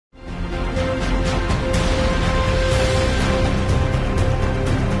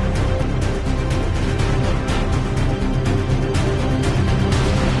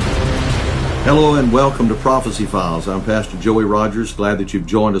Hello and welcome to Prophecy Files. I'm Pastor Joey Rogers. Glad that you've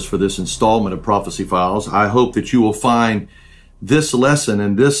joined us for this installment of Prophecy Files. I hope that you will find this lesson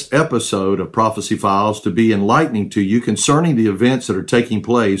and this episode of Prophecy Files to be enlightening to you concerning the events that are taking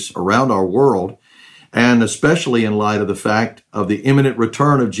place around our world, and especially in light of the fact of the imminent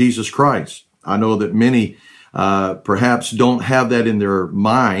return of Jesus Christ. I know that many perhaps don't have that in their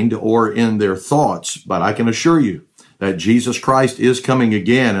mind or in their thoughts, but I can assure you that Jesus Christ is coming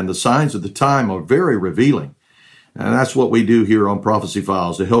again, and the signs of the time are very revealing. And that's what we do here on Prophecy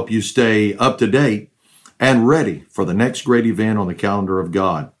Files, to help you stay up to date and ready for the next great event on the calendar of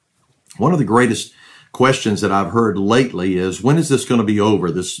God. One of the greatest questions that I've heard lately is, when is this going to be over?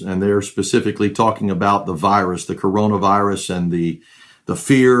 And they're specifically talking about the virus, the coronavirus, and the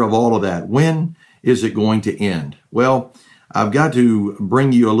fear of all of that. When is it going to end? Well, I've got to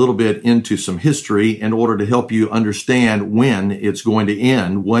bring you a little bit into some history in order to help you understand when it's going to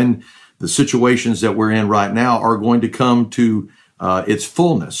end, when the situations that we're in right now are going to come to its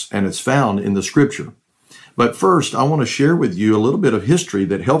fullness, and it's found in the Scripture. But first, I want to share with you a little bit of history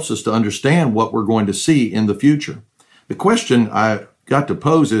that helps us to understand what we're going to see in the future. The question I got to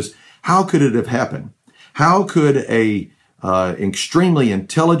pose is, how could it have happened? How could extremely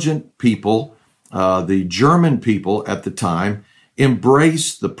intelligent people, the German people at the time,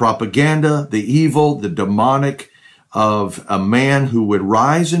 embrace the propaganda, the evil, the demonic of a man who would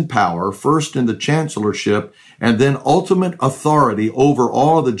rise in power, first in the chancellorship, and then ultimate authority over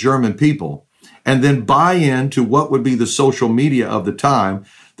all of the German people, and then buy into what would be the social media of the time,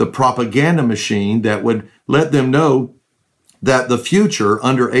 the propaganda machine that would let them know that the future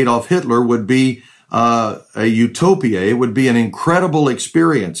under Adolf Hitler would be a utopia. It would be an incredible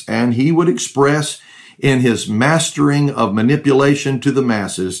experience, and he would express in his mastering of manipulation to the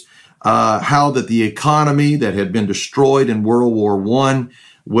masses how that the economy that had been destroyed in World War I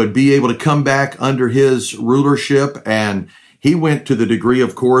would be able to come back under his rulership. And he went to the degree,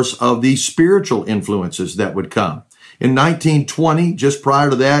 of course, of the spiritual influences that would come. In 1920, just prior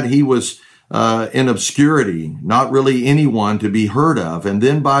to that, he was in obscurity, not really anyone to be heard of. And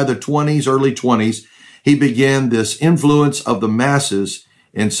then by the 20s, early 20s, he began this influence of the masses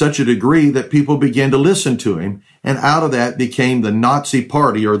in such a degree that people began to listen to him. And out of that became the Nazi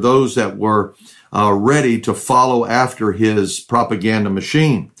Party, or those that were ready to follow after his propaganda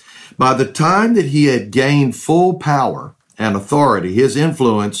machine. By the time that he had gained full power and authority, his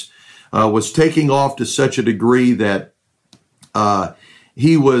influence was taking off to such a degree that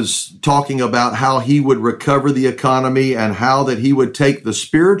he was talking about how he would recover the economy and how that he would take the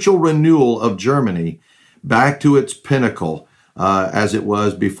spiritual renewal of Germany back to its pinnacle as it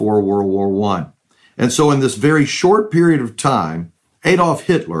was before World War I. And so in this very short period of time, Adolf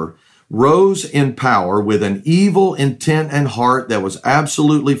Hitler rose in power with an evil intent and heart that was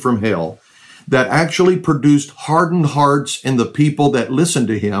absolutely from hell, that actually produced hardened hearts in the people that listened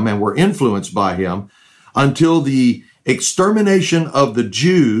to him and were influenced by him, until the extermination of the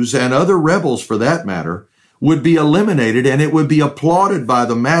Jews and other rebels, for that matter, would be eliminated, and it would be applauded by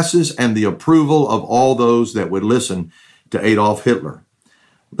the masses and the approval of all those that would listen to Adolf Hitler.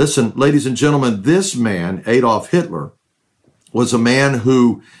 Listen, ladies and gentlemen, this man, Adolf Hitler, was a man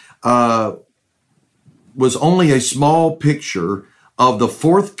who was only a small picture of the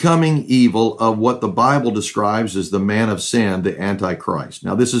forthcoming evil of what the Bible describes as the man of sin, the Antichrist.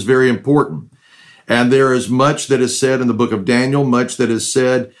 Now, this is very important. And there is much that is said in the book of Daniel, much that is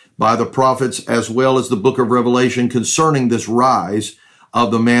said by the prophets, as well as the book of Revelation, concerning this rise of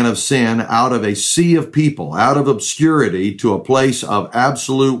the man of sin out of a sea of people, out of obscurity to a place of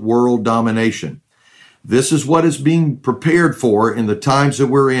absolute world domination. This is what is being prepared for in the times that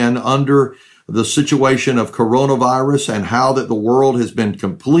we're in under the situation of coronavirus, and how that the world has been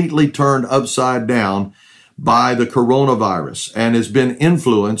completely turned upside down by the coronavirus and has been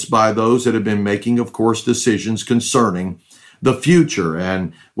influenced by those that have been making, of course, decisions concerning the future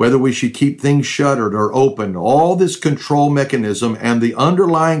and whether we should keep things shuttered or open. All this control mechanism and the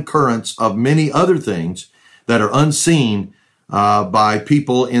underlying currents of many other things that are unseen by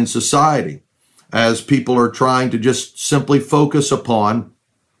people in society, as people are trying to just simply focus upon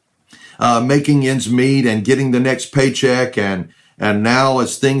making ends meet and getting the next paycheck. And now,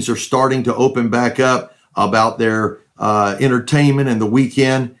 as things are starting to open back up, about their entertainment and the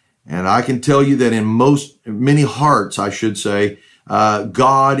weekend. And I can tell you that in many hearts, I should say,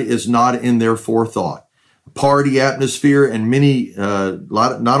 God is not in their forethought. Party atmosphere in many,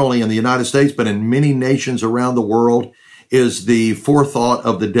 not only in the United States, but in many nations around the world, is the forethought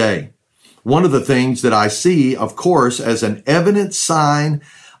of the day. One of the things that I see, of course, as an evident sign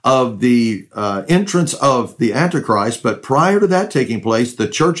of the entrance of the Antichrist, but prior to that taking place, the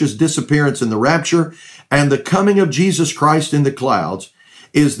church's disappearance in the rapture and the coming of Jesus Christ in the clouds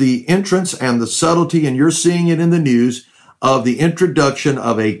is the entrance and the subtlety, and you're seeing it in the news, of the introduction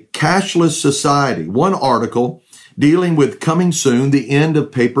of a cashless society. One article dealing with coming soon, the end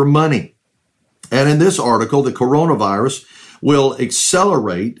of paper money. And in this article, the coronavirus will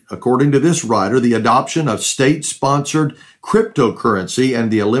accelerate, according to this writer, the adoption of state-sponsored cryptocurrency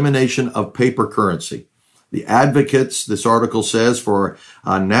and the elimination of paper currency. The advocates, this article says, for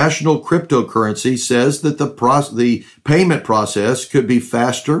a national cryptocurrency says that the payment process could be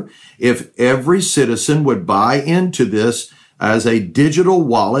faster if every citizen would buy into this as a digital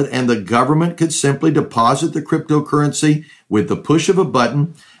wallet and the government could simply deposit the cryptocurrency with the push of a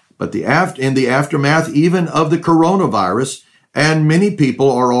button. But in the aftermath even of the coronavirus, and many people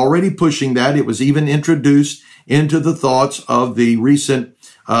are already pushing that. It was even introduced into the thoughts of the recent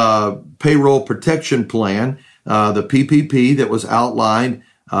payroll protection plan, the PPP, that was outlined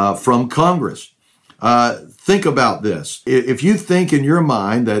from Congress. Think about this. If you think in your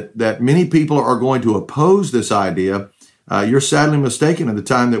mind that many people are going to oppose this idea, you're sadly mistaken in the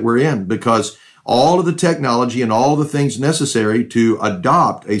time that we're in, because all of the technology and all the things necessary to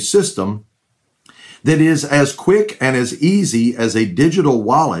adopt a system that is as quick and as easy as a digital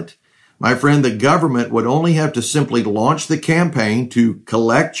wallet, my friend, the government would only have to simply launch the campaign to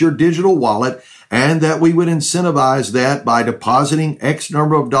collect your digital wallet, and that we would incentivize that by depositing X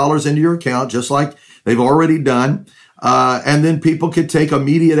number of dollars into your account, just like they've already done. And then people could take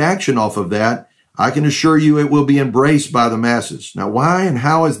immediate action off of that. I can assure you it will be embraced by the masses. Now, why and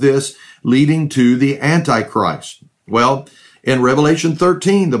how is this leading to the Antichrist? Well, in Revelation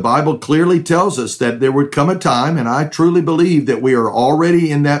 13, the Bible clearly tells us that there would come a time, and I truly believe that we are already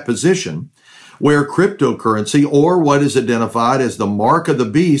in that position, where cryptocurrency, or what is identified as the mark of the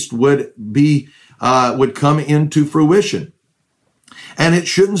beast, would come into fruition. And it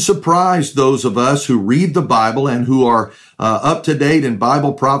shouldn't surprise those of us who read the Bible and who are up to date in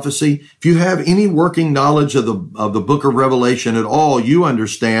Bible prophecy. If you have any working knowledge of the book of Revelation at all, you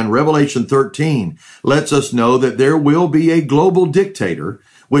understand Revelation 13 lets us know that there will be a global dictator,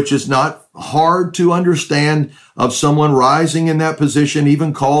 which is not hard to understand, of someone rising in that position.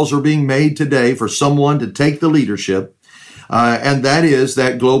 Even calls are being made today for someone to take the leadership. And that is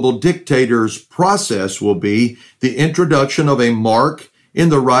that global dictator's process will be the introduction of a mark in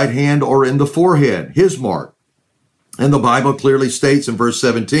the right hand or in the forehead, his mark. And the Bible clearly states in verse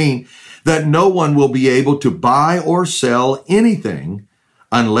 17 that no one will be able to buy or sell anything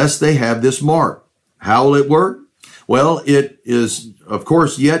unless they have this mark. How will it work? Well, it is, of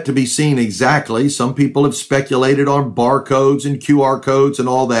course, yet to be seen exactly. Some people have speculated on barcodes and QR codes and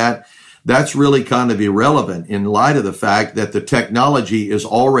all that. That's really kind of irrelevant in light of the fact that the technology is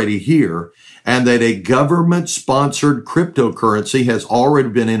already here and that a government-sponsored cryptocurrency has already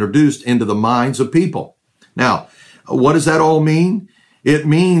been introduced into the minds of people. Now, what does that all mean? It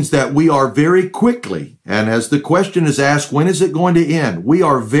means that we are very quickly, and as the question is asked, when is it going to end? We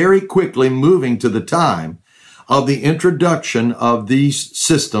are very quickly moving to the time of the introduction of these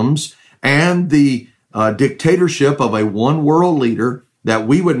systems and the dictatorship of a one world leader that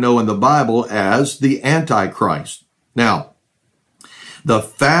we would know in the Bible as the Antichrist. Now, the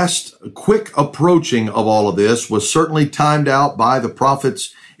fast, quick approaching of all of this was certainly timed out by the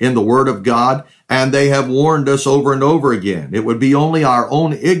prophets in the Word of God, and they have warned us over and over again. It would be only our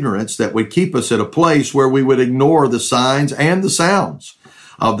own ignorance that would keep us at a place where we would ignore the signs and the sounds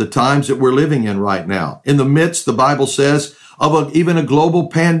of the times that we're living in right now. In the midst, the Bible says, of even a global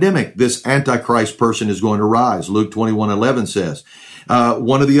pandemic, this Antichrist person is going to rise. Luke 21:11 says.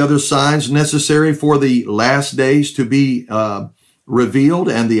 One of the other signs necessary for the last days to be revealed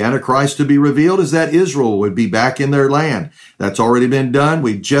and the Antichrist to be revealed is that Israel would be back in their land. That's already been done.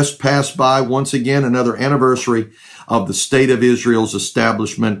 We just passed by once again another anniversary of the state of Israel's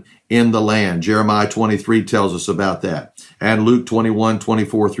establishment in the land. Jeremiah 23 tells us about that. And Luke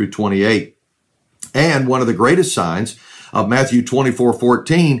 21:24 through 28. And one of the greatest signs of Matthew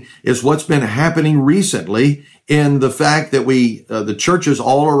 24:14 is what's been happening recently in the fact that the churches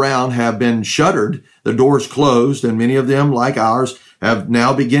all around have been shuttered, the doors closed, and many of them, like ours, have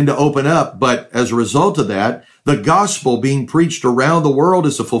now begun to open up. But as a result of that, the gospel being preached around the world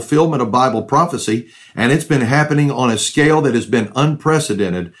is a fulfillment of Bible prophecy, and it's been happening on a scale that has been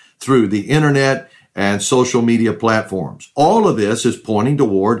unprecedented through the internet and social media platforms. All of this is pointing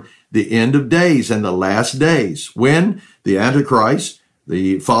toward the end of days and the last days, when the Antichrist,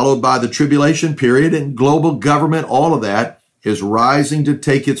 followed by the tribulation period and global government, all of that is rising to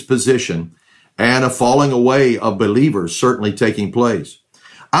take its position, and a falling away of believers certainly taking place.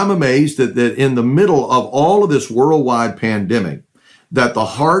 I'm amazed that in the middle of all of this worldwide pandemic, that the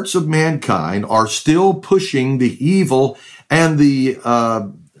hearts of mankind are still pushing the evil and the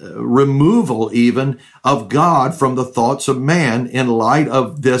removal even of God from the thoughts of man in light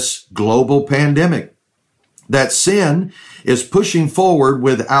of this global pandemic. That sin is pushing forward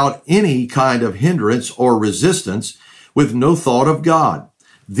without any kind of hindrance or resistance, with no thought of God.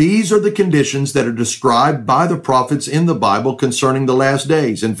 These are the conditions that are described by the prophets in the Bible concerning the last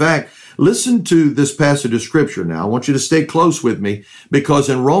days. In fact, listen to this passage of scripture now. I want you to stay close with me, because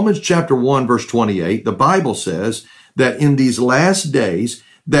in Romans chapter 1, verse 28, the Bible says that in these last days,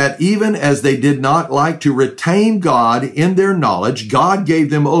 that even as they did not like to retain God in their knowledge, God gave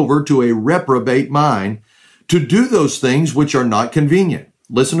them over to a reprobate mind to do those things which are not convenient.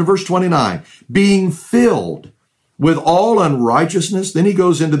 Listen to verse 29, being filled with all unrighteousness. Then he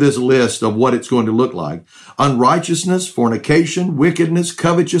goes into this list of what it's going to look like. Unrighteousness, fornication, wickedness,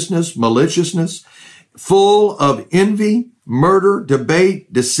 covetousness, maliciousness, full of envy, murder,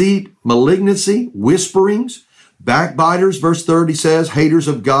 debate, deceit, malignancy, whisperings, backbiters, verse 30 says, haters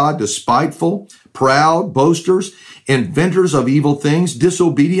of God, despiteful, proud, boasters, inventors of evil things,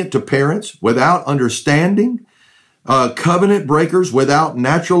 disobedient to parents, without understanding, covenant breakers, without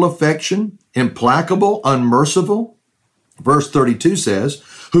natural affection, implacable, unmerciful. Verse 32 says,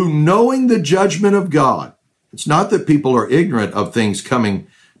 who knowing the judgment of God. It's not that people are ignorant of things coming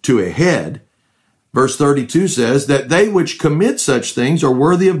to a head. Verse 32 says that they which commit such things are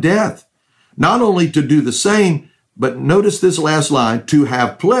worthy of death, not only to do the same, but notice this last line, to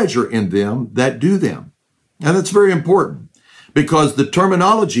have pleasure in them that do them. And that's very important, because the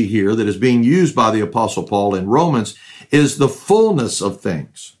terminology here that is being used by the Apostle Paul in Romans is the fullness of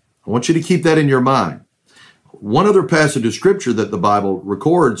things. I want you to keep that in your mind. One other passage of scripture that the Bible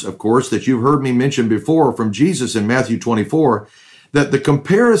records, of course, that you've heard me mention before from Jesus in Matthew 24, that the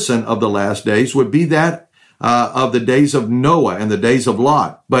comparison of the last days would be that of the days of Noah and the days of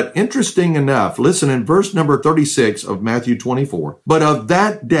Lot. But interesting enough, listen in verse number 36 of Matthew 24, but of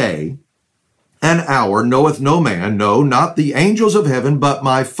that day and hour knoweth no man, no, not the angels of heaven, but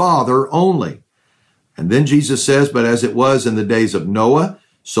my Father only. And then Jesus says, but as it was in the days of Noah,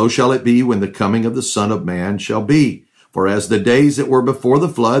 so shall it be when the coming of the Son of Man shall be. For as the days that were before the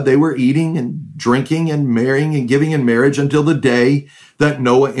flood, they were eating and drinking and marrying and giving in marriage until the day that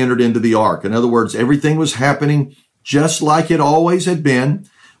Noah entered into the ark. In other words, everything was happening just like it always had been,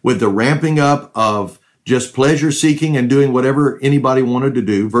 with the ramping up of just pleasure seeking and doing whatever anybody wanted to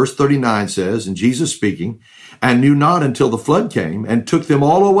do. Verse 39 says, and Jesus speaking, and knew not until the flood came and took them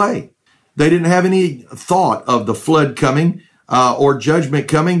all away. They didn't have any thought of the flood coming or judgment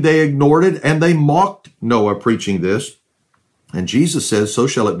coming. They ignored it, and they mocked Noah preaching this. And Jesus says, so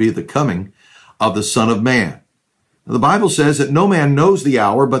shall it be at the coming of the Son of Man. Now, the Bible says that no man knows the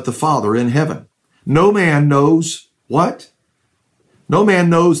hour but the Father in heaven. No man knows what? No man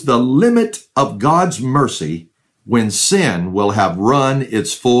knows the limit of God's mercy when sin will have run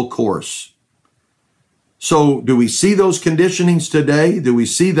its full course. So do we see those conditionings today? Do we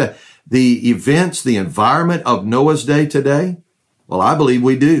see the events, the environment of Noah's day today? Well, I believe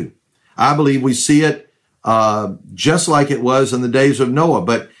we do. I believe we see it just like it was in the days of Noah.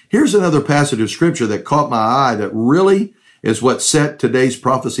 But here's another passage of scripture that caught my eye that really is what set today's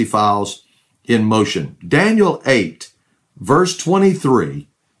prophecy files in motion. Daniel 8, verse 23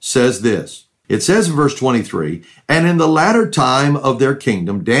 says this. It says in verse 23, and in the latter time of their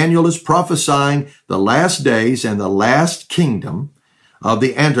kingdom, Daniel is prophesying the last days and the last kingdom of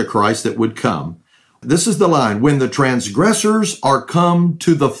the Antichrist that would come. This is the line, when the transgressors are come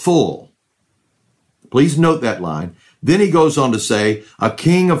to the full. Please note that line. Then he goes on to say, a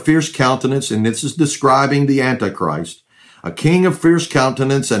king of fierce countenance, and this is describing the Antichrist. A king of fierce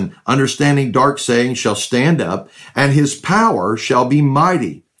countenance and understanding dark sayings shall stand up, and his power shall be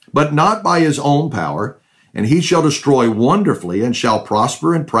mighty, but not by his own power. And he shall destroy wonderfully, and shall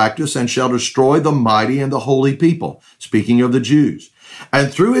prosper in practice, and shall destroy the mighty and the holy people. Speaking of the Jews.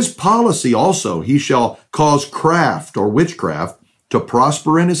 And through his policy also he shall cause craft or witchcraft to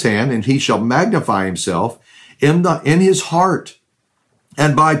prosper in his hand, and he shall magnify himself in his heart.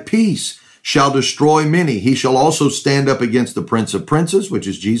 And by peace shall destroy many. He shall also stand up against the Prince of Princes, which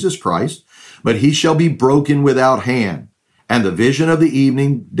is Jesus Christ, but he shall be broken without hand. And the vision of the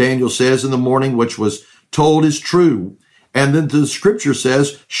evening, Daniel says in the morning, which was told is true. And then the scripture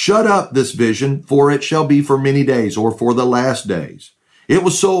says, shut up this vision, for it shall be for many days, or for the last days. It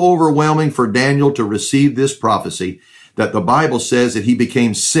was so overwhelming for Daniel to receive this prophecy that the Bible says that he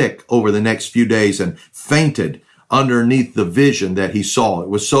became sick over the next few days and fainted underneath the vision that he saw. It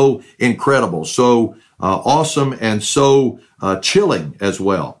was so incredible, so awesome, and so chilling as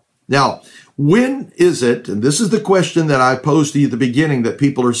well. Now, when is it, and this is the question that I posed to you at the beginning that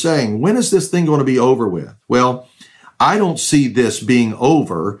people are saying, when is this thing going to be over with? Well, I don't see this being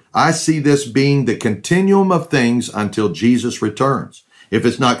over. I see this being the continuum of things until Jesus returns. If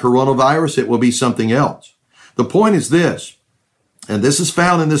it's not coronavirus, it will be something else. The point is this, and this is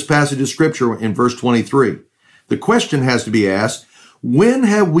found in this passage of scripture in verse 23. The question has to be asked, when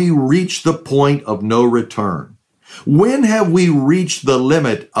have we reached the point of no return? When have we reached the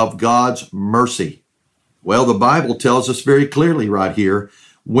limit of God's mercy? Well, the Bible tells us very clearly right here,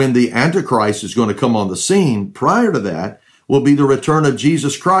 when the Antichrist is going to come on the scene, prior to that will be the return of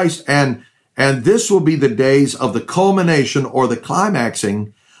Jesus Christ, and this will be the days of the culmination or the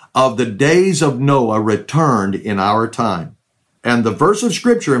climaxing of the days of Noah returned in our time. And the verse of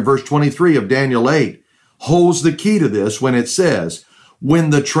scripture in verse 23 of Daniel 8 holds the key to this when it says,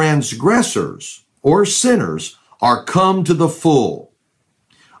 when the transgressors or sinners are come to the full.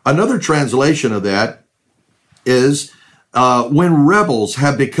 Another translation of that is when rebels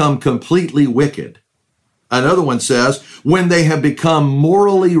have become completely wicked. Another one says when they have become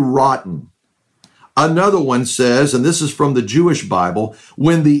morally rotten. Another one says, and this is from the Jewish Bible,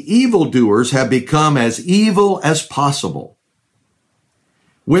 when the evildoers have become as evil as possible.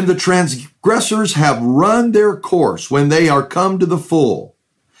 When the transgressors have run their course, when they are come to the full,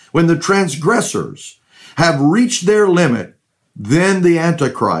 when the transgressors have reached their limit, then the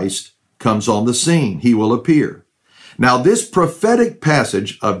Antichrist comes on the scene. He will appear. Now, this prophetic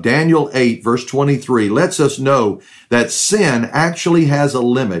passage of Daniel 8, verse 23, lets us know that sin actually has a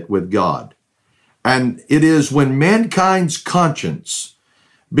limit with God. And it is when mankind's conscience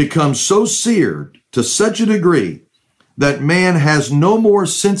becomes so seared to such a degree that man has no more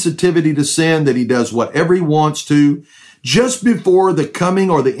sensitivity to sin, that he does whatever he wants to. Just before the coming,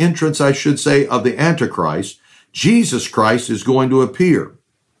 or the entrance, I should say, of the Antichrist, Jesus Christ is going to appear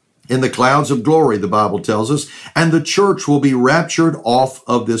in the clouds of glory, the Bible tells us, and the church will be raptured off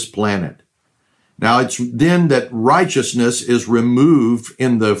of this planet. Now, it's then that righteousness is removed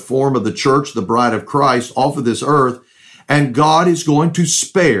in the form of the church, the bride of Christ, off of this earth, and God is going to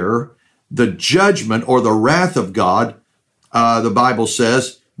spare the judgment or the wrath of God. The Bible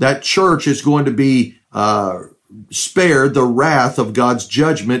says that church is going to be spared the wrath of God's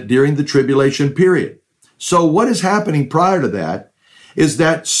judgment during the tribulation period. So what is happening prior to that is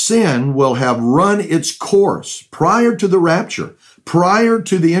that sin will have run its course prior to the rapture, prior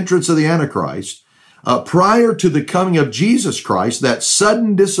to the entrance of the Antichrist, prior to the coming of Jesus Christ, that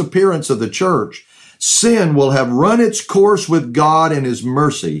sudden disappearance of the church. Sin will have run its course with God and his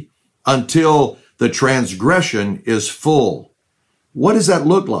mercy until the transgression is full. What does that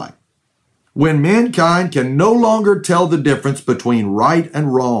look like? When mankind can no longer tell the difference between right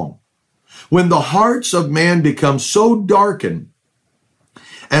and wrong. When the hearts of man become so darkened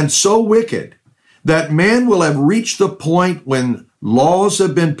and so wicked that man will have reached the point when laws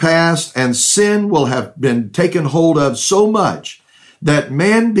have been passed and sin will have been taken hold of so much that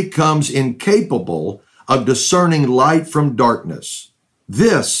man becomes incapable of discerning light from darkness.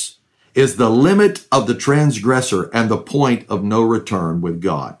 This is the limit of the transgressor and the point of no return with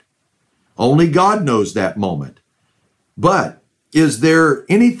God. Only God knows that moment. But is there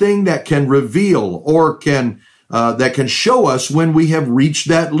anything that can reveal or that can show us when we have reached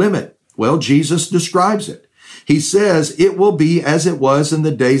that limit? Well, Jesus describes it. He says it will be as it was in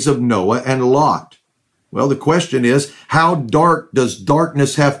the days of Noah and Lot. Well, the question is, how dark does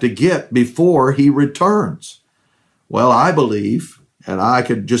darkness have to get before he returns? Well, I believe, and I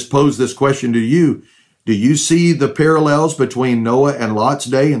could just pose this question to you, do you see the parallels between Noah and Lot's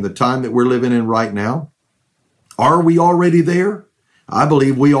day and the time that we're living in right now? Are we already there? I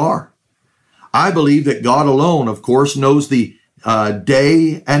believe we are. I believe that God alone, of course, knows the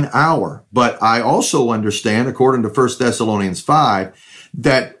day and hour. But I also understand, according to 1 Thessalonians 5,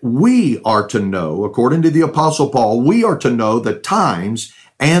 that we are to know, according to the Apostle Paul, we are to know the times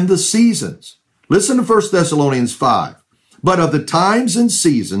and the seasons. Listen to 1 Thessalonians 5. But of the times and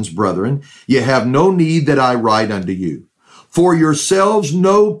seasons, brethren, ye have no need that I write unto you. For yourselves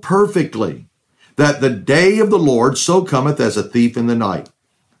know perfectly that the day of the Lord so cometh as a thief in the night.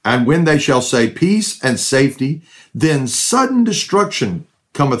 And when they shall say peace and safety, then sudden destruction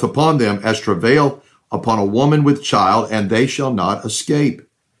cometh upon them as travail upon a woman with child, and they shall not escape.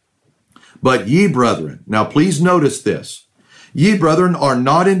 But ye, brethren, now please notice this, ye, brethren, are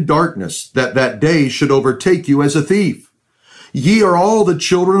not in darkness, that that day should overtake you as a thief. Ye are all the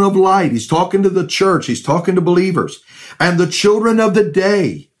children of light. He's talking to the church. He's talking to believers. And the children of the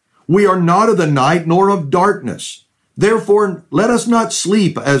day. We are not of the night nor of darkness. Therefore, let us not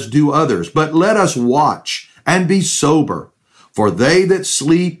sleep as do others, but let us watch and be sober. For they that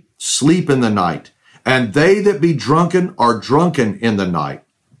sleep, sleep in the night, and they that be drunken are drunken in the night.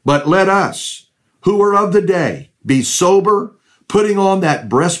 But let us, who are of the day, be sober, putting on that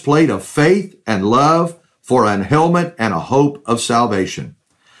breastplate of faith and love for an helmet and a hope of salvation.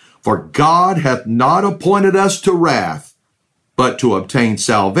 For God hath not appointed us to wrath, but to obtain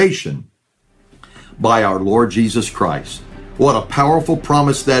salvation by our Lord Jesus Christ. What a powerful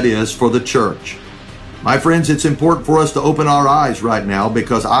promise that is for the church. My friends, it's important for us to open our eyes right now,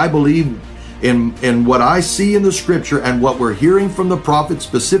 because I believe in what I see in the scripture and what we're hearing from the prophet,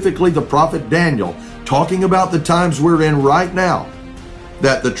 specifically the prophet Daniel, talking about the times we're in right now,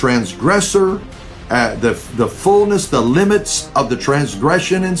 that the transgressor, the fullness, the limits of the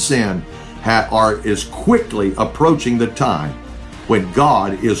transgression and sin is quickly approaching the time when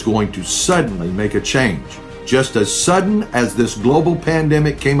God is going to suddenly make a change. Just as sudden as this global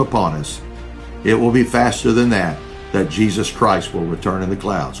pandemic came upon us, it will be faster than that Jesus Christ will return in the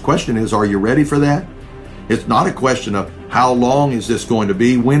clouds. Question is, are you ready for that? It's not a question of how long is this going to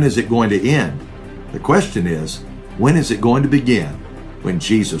be, when is it going to end? The question is, when is it going to begin? When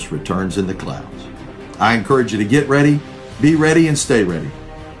Jesus returns in the clouds. I encourage you to get ready, be ready, and stay ready,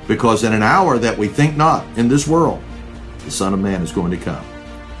 because in an hour that we think not in this world, the Son of Man is going to come.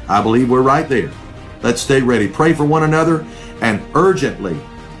 I believe we're right there. Let's stay ready. Pray for one another, and urgently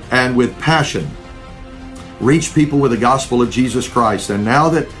and with passion reach people with the gospel of Jesus Christ. And now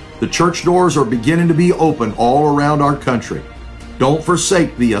that the church doors are beginning to be open all around our country, don't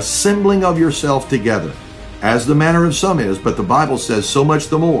forsake the assembling of yourself together, as the manner of some is, but the Bible says so much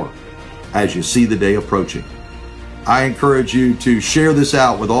the more as you see the day approaching. I encourage you to share this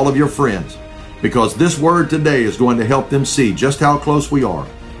out with all of your friends, because this word today is going to help them see just how close we are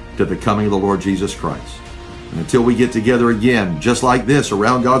to the coming of the Lord Jesus Christ. And until we get together again, just like this,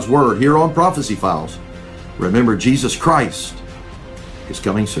 around God's Word here on Prophecy Files, remember, Jesus Christ is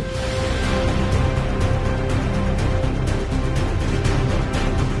coming soon.